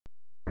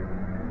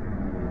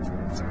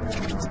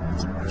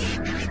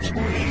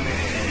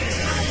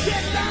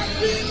cannot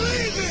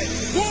believe it!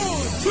 1,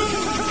 2,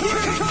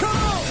 3, go!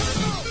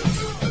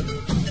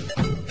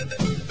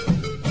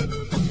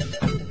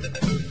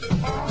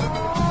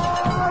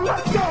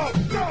 Let's go!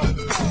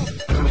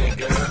 Come here,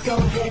 girl. Go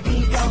ahead, be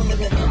gone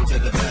with it. Come to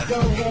the back. Go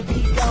ahead,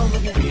 be gone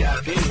with it.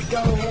 VIP.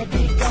 Go ahead,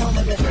 be gone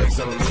with it. Drinks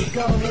on me.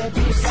 Go ahead,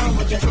 be gone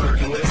with it.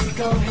 Working with.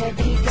 Go ahead,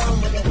 be gone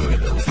with it. Look at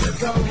those hips.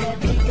 Go ahead,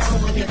 be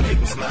gone with it. Make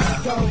me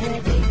smile. Go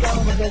ahead, be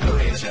gone with it. Go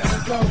ahead,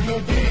 child. Go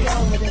ahead, be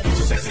gone with it. Get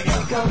your sexy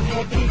out. Go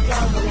ahead, be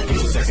gone with it.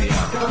 Get your sexy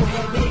out. Go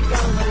ahead, be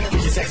gone with it.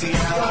 Get your sexy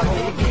out. Go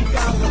ahead, be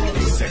gone with it.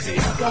 Get your sexy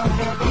out. Go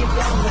ahead, be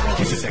gone with it.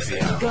 Get your sexy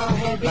out. Go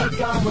ahead, be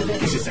gone with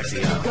it. Get your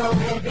sexy out. Go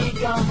ahead, be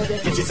gone with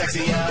it. Get your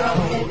sexy Go out.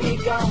 ahead, be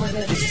gone with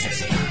it. Get your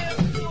sexy out.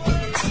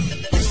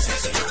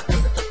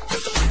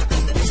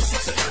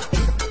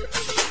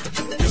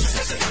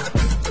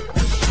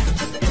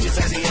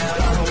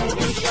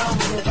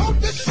 Don't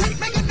this shit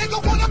make a nigga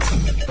wanna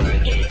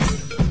Work it,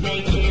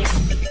 make it,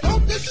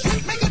 Don't this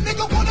shit make a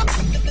nigga wanna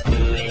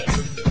do it,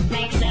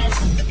 make sense.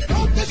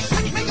 Don't this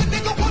shit make a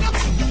nigga wanna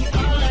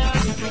Harder,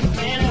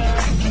 better,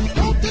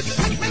 Don't this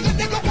shit make a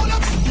nigga wanna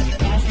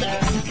faster,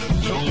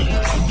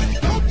 stronger.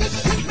 Don't this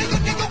shit make a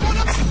nigga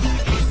wanna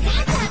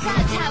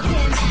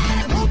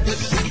Don't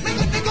this shit make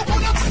a nigga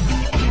wanna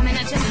Coming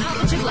at your mouth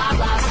with your blah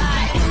blah blah.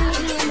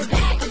 Hit me in the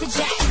back with the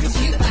jack of the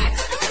jukebox.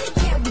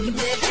 Yeah, we can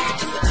live that.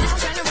 Just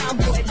turn around,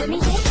 boy, let me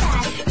hit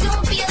that.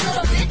 Don't be a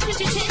little bitch with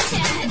your chit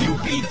chat. You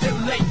be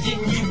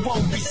delaying, you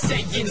won't be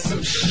saying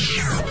some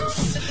shit.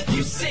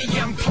 You say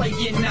I'm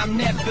playing, I'm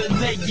never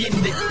laying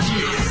the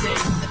say.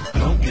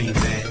 Don't be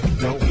mad.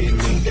 Don't get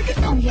me.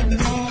 Don't get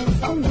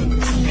mad, don't get me.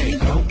 Hey,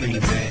 don't be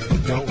mad.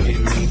 Don't get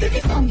me.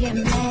 Don't get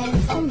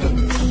mad, don't get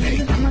me.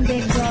 I'm a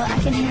big girl, I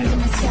can handle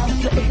myself.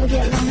 But if I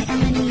get lonely,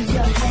 I'ma need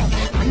your help.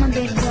 I'm a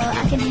big girl,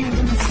 I can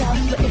handle myself.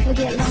 But if I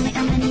get lonely,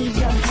 I'ma need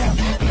your help.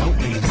 Don't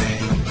be mad.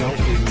 Don't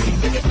get me.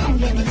 Don't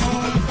get mad,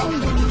 don't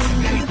get me.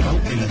 Hey,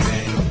 don't be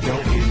mad.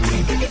 Don't get me.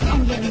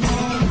 Don't get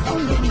mad,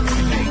 don't get me.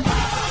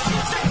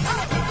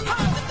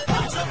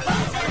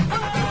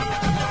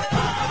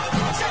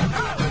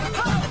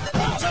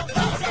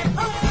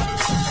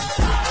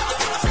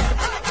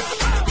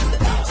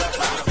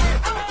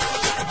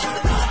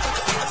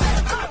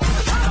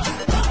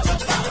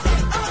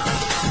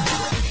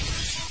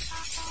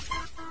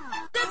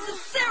 This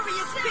is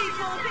serious,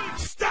 people!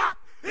 Stop!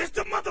 It's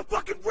the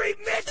motherfucking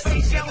remix!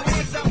 Raise your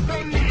hands up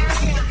in the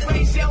air.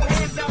 Raise your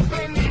hands up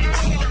in the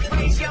air.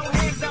 Raise your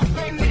hands up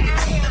in the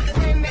air.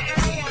 In the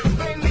air.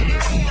 In the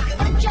air.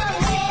 Put your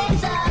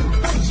hands up,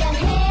 put your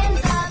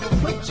hands up,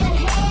 put your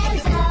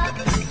hands up.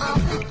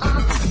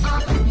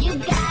 You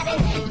got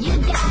it, you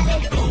got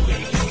it.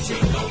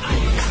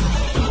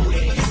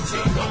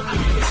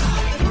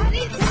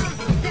 Party don't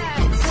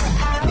start till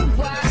I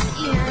walk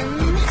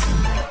in.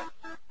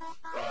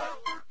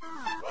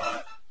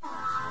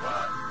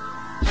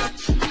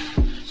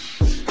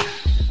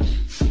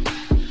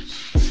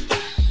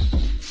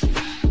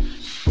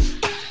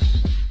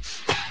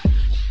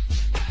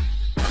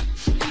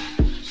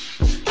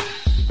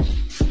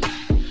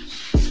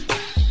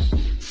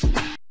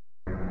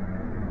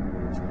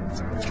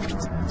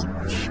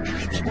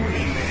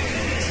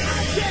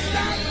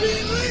 Cannot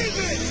believe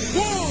it!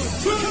 1,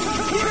 2,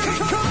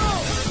 3, go!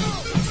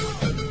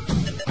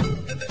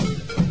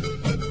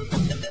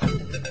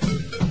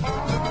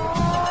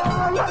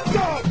 Let's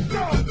go!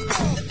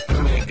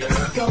 Come here,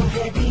 girl. Go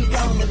ahead, be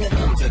gone with it.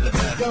 Come to the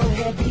back. Go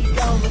ahead, be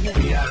gone with it.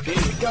 VIP.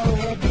 Go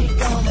ahead, be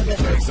gone with it.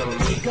 Drinks on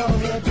me. Go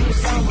ahead, be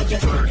gone with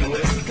it. Working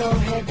with. Go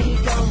ahead, be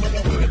gone with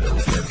it. Look at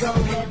those hips. Go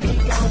ahead, be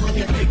gone with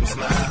it. Make me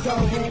smile. Go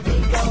ahead, be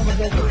gone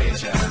with it. Go ahead,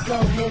 child. Go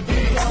ahead, be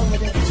gone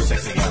with it. Get your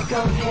sexy out. Go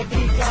ahead,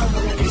 be gone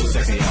with it. Get your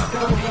sexy out. Go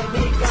ahead,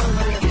 be gone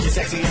with it. Get your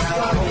sexy Go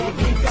out. ahead,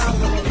 be gone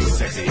with it. Get your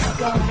sexy out.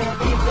 Go ahead,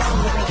 be gone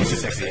with it. Get your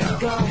sexy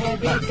out. Go ahead,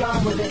 be gone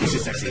with it. Get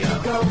your sexy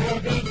out. Go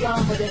ahead, be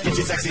gone with it. Get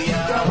your sexy Go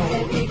out.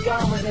 ahead, be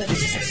gone with it. Get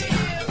your sexy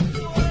out.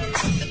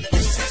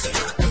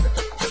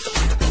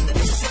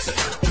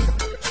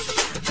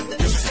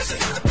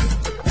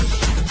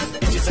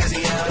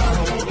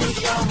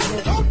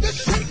 Don't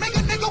this shit make a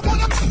nigga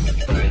wanna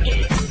Work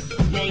it,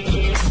 make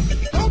it,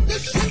 Don't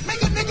this shit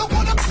make a nigga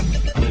wanna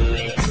do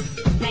it,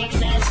 make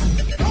sense.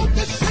 Don't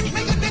this shit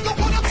make a nigga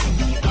wanna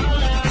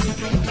Harder,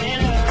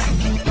 better,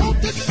 Don't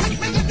this shit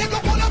make a nigga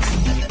wanna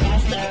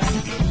faster,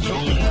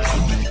 stronger.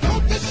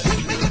 Don't this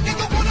shit make a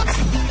nigga wanna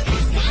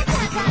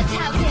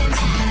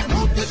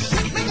Don't this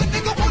shit make a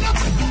nigga wanna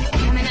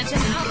Coming at your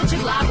mouth with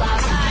your blah blah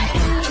blah.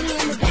 Hit me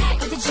in the back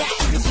with the jack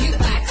of the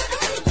jukebox.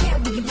 Yeah,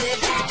 we can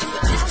live that.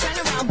 Just turn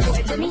around, boy,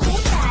 let me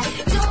hit that.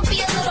 Don't be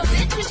a little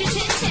bitch with your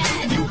chit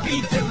chat. You be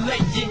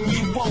delaying,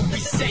 you won't be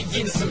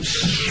saying some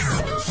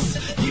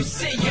shit. You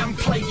say I'm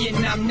playing,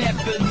 I'm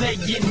never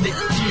laying the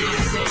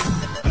say.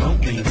 Don't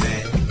be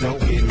mad. Don't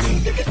get me.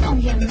 Don't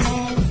get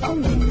mad,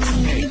 don't get me.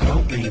 Hey,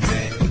 don't be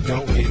mad.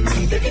 Don't get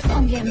me.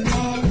 Don't get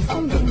mad,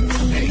 don't get me.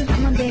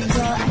 I'm a big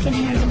girl, I can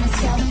handle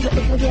myself. But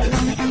if I get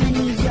lonely, I'ma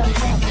need your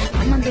help.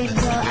 I'm a big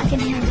girl, I can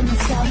handle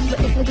myself. But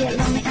if I get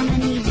lonely, I'ma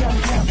need your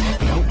help.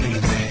 Don't be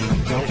mad.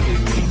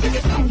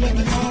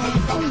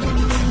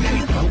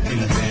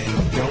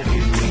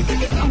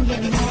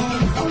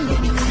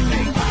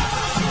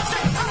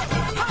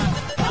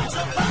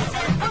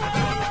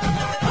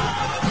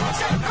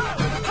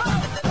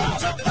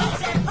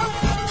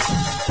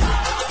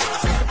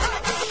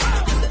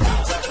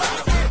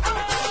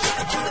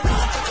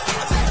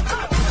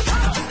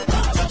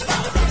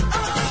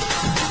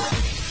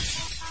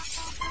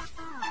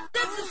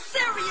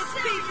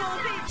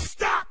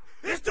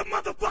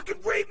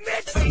 motherfucking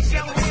remix. Raise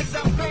your hands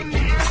up in the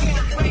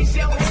air. Raise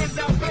your hands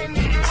up in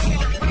the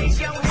air. Raise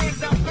your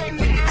hands up in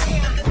the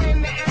air.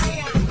 In the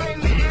air. In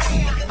the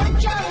air.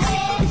 Put your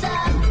hands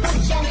up,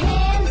 put your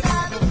hands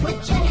up,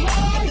 put your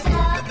hands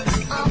up.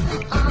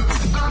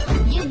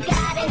 You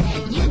got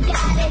it, you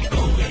got it.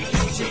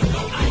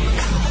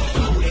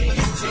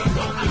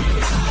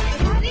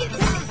 Body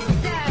don't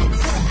start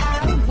till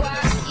I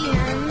walk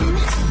in.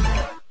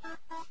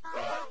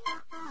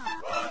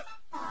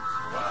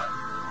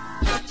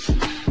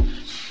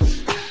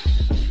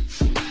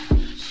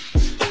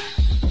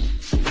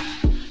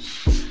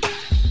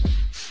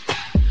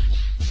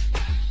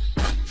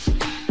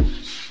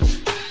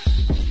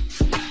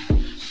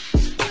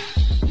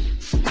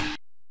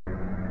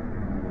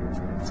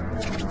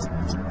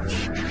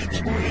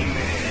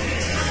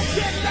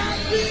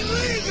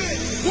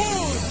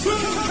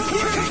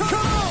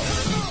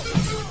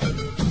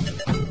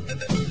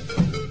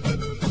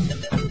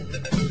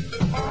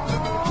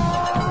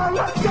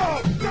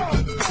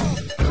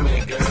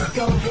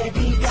 Go ahead,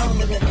 be gone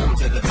with it. Come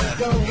to the back.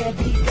 Go ahead,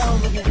 be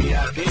gone with it.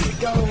 VIP.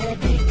 Go ahead,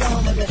 be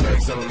gone with it.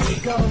 Drinks on me.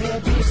 Go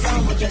ahead, be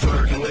gone with it.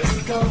 Working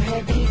with. Go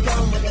ahead, be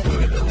gone with it.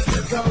 Look at those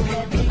hips. Go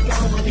ahead, be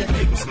gone with it.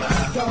 Make me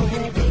smile. Go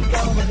ahead, be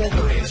gone with it.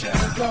 Go ahead,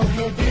 child. Go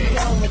ahead, be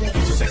gone with it.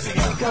 Get your sexy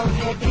out. Go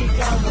ahead, be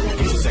gone with it.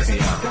 Get your sexy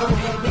out. Go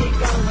ahead, be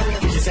gone with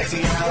it. Get your sexy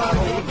out. Go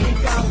ahead, be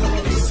gone with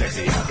it. Get your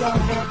sexy out. Go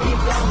ahead, be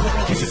gone with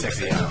it. Get your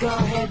sexy out. Go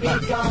ahead,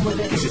 be gone with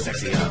it. Get your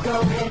sexy out. Go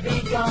ahead,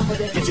 be gone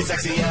with it. Get your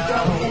sexy Go out.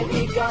 ahead,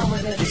 be gone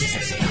with it. Get your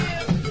sexy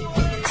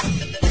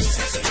out.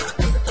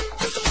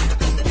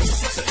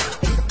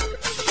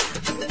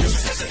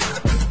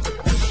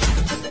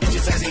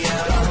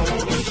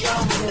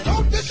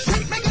 Don't this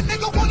shit make a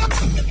nigga wanna?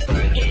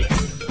 Work it,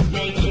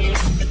 make it,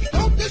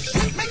 Don't this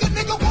shit make a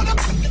nigga wanna?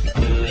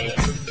 do it,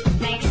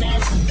 makes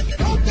us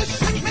Don't this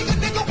shit make a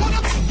nigga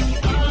wanna?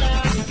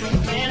 harder,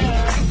 better,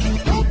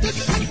 Don't this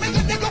shit make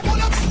a nigga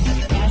wanna?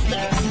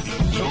 faster,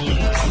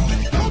 stronger.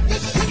 Don't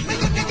this shit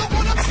make a nigga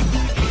wanna?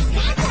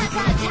 Talking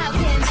about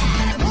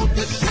Don't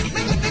this shit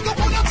make a nigga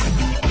wanna?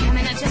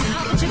 coming at your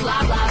mouth with your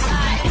blah blah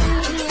blah.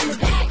 In the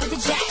back with the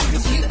jack of the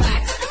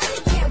jukebox.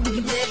 Yeah, we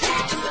can do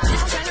that.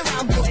 Just turn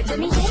around, boy, let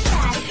me hit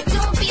that.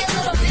 Don't be a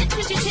little bitch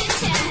with your chit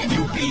chat.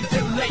 You be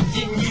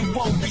delaying, you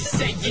won't be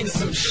saying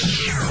some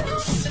shit.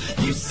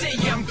 You say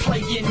I'm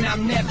playing,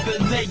 I'm never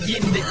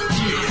laying the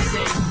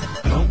Say,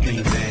 Don't be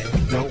mad.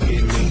 Don't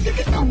hit me.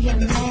 Don't get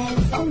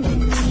mad, don't get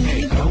me.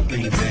 Hey, don't be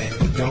mad.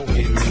 Don't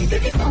hit me.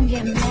 Don't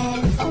get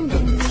mad, don't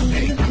get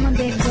me. I'm a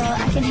big girl,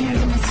 I can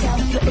handle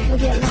myself. But if I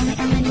get lonely,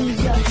 I'ma need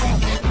your help.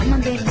 I'm a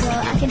big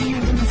girl, I can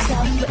handle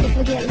myself. But if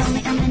I get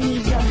lonely, I'ma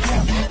need your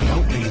help.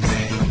 Don't be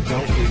mad.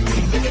 Don't hit me.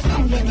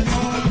 Don't get mad,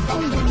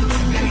 don't get me.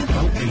 Hey,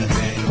 don't be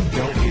mad.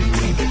 Don't hit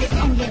me.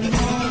 Don't get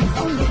mad,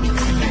 don't get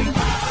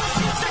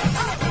me.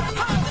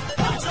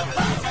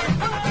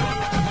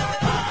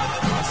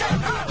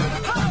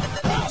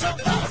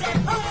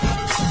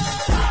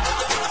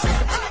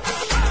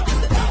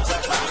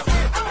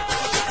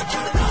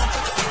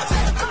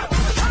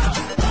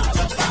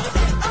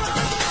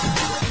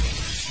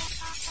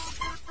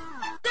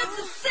 This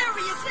is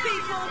serious,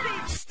 people.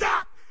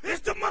 Stop!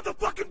 It's the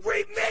motherfucking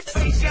remix.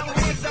 Raise your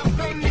hands up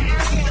in the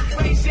air.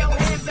 Raise your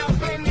hands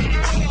up in the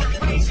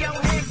air. Raise your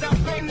hands up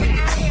in the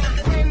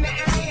air. In the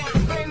air.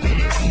 In the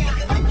air.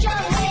 Put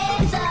your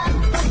hands up,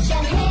 put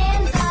your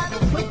hands up,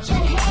 put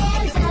your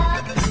hands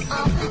up.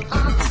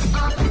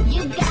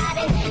 You got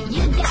it,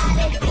 you got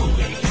it.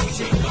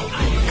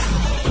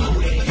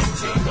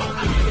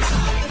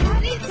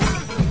 Body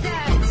don't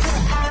start till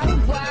I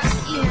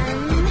walk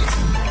in.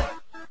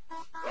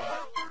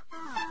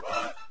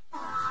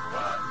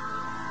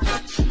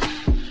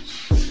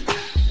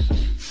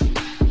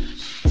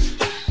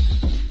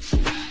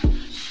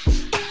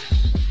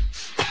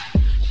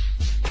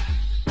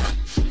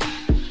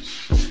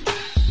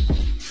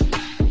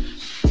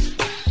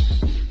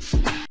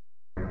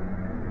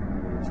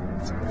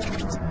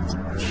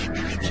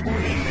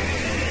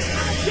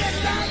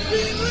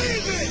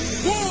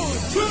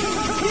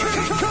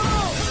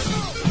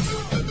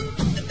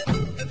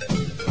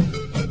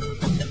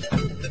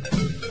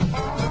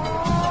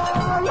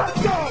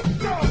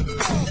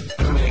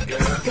 Come here,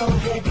 girl. Go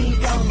ahead, be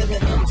gone with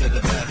it. Come to the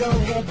back. Go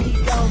ahead, be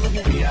gone with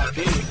it. VIP.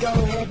 Go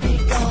ahead, be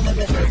gone with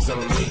it. Drinks on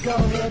me. Go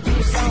ahead, be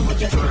gone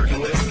with it. Working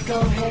with. Go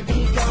ahead, be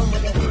gone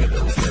with it. Look at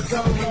those hips. Go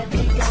ahead,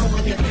 be gone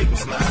with it. Make me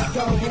smile.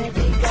 Go ahead,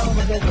 be gone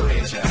with it. Go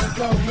ahead, child.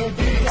 Go ahead,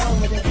 be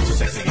gone with it. Get your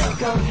sexy out.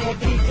 Go ahead,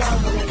 be gone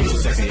with it. Get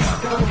your sexy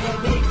out. Go ahead,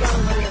 be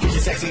gone with it. Get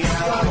your sexy Go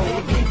out.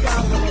 ahead, be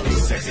gone with it. Get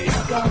your sexy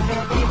out. Go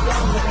ahead, be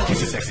gone with it.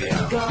 Get your sexy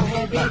out. Go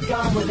ahead, be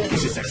gone with it.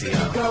 Get your sexy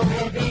out. Go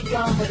ahead, be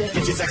gone with it.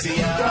 Get your sexy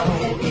Go out.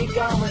 ahead, be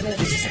gone with it.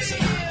 Get your sexy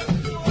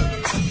out.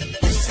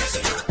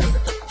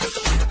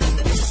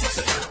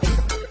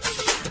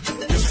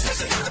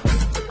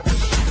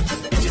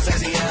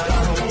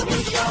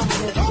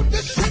 Don't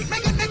this shit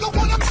make a nigga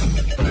wanna?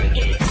 Work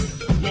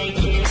it,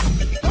 make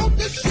it, Don't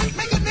this shit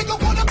make a nigga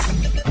wanna?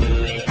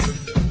 do it,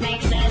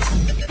 makes us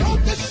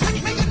Don't this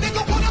shit make a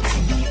nigga wanna?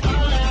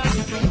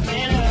 harder,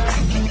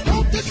 better,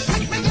 Don't this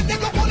shit make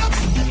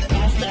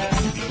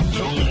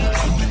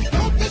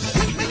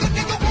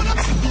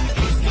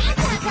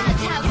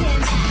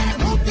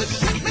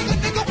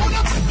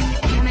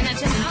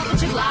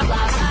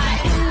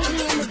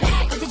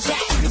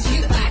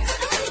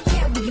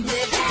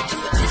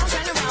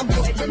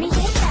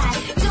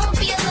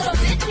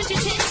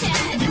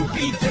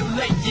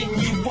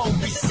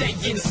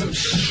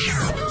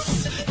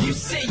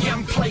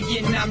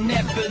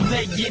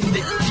playing the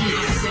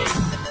keys.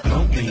 Hey,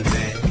 Don't be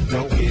mad,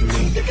 don't get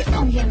me.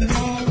 Don't get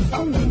mad,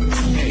 don't get me.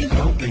 Hey,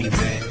 don't be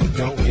mad,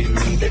 don't get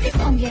me.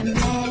 Don't get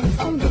mad,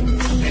 don't get me.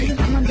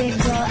 I'm a big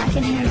girl, I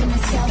can handle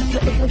myself.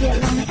 But if I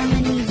get lonely, I'ma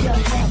need your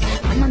help.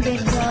 I'm a big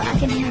girl, I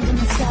can handle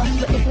myself.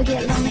 But if I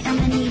get lonely,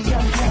 I'ma need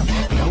your help.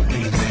 Don't be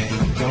mad,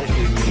 don't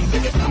get me.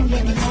 Don't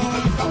get mad,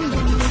 don't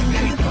get me.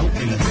 Hey, don't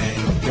be mad,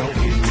 don't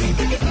get me.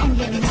 Don't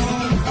get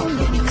mad, don't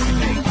get me.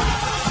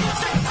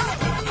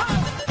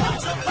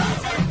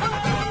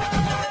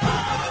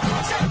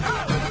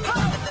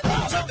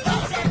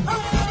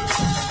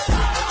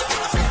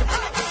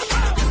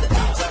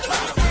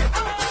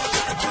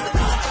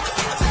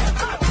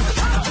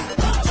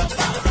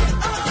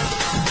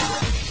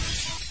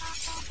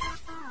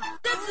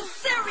 This is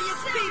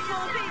serious,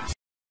 people.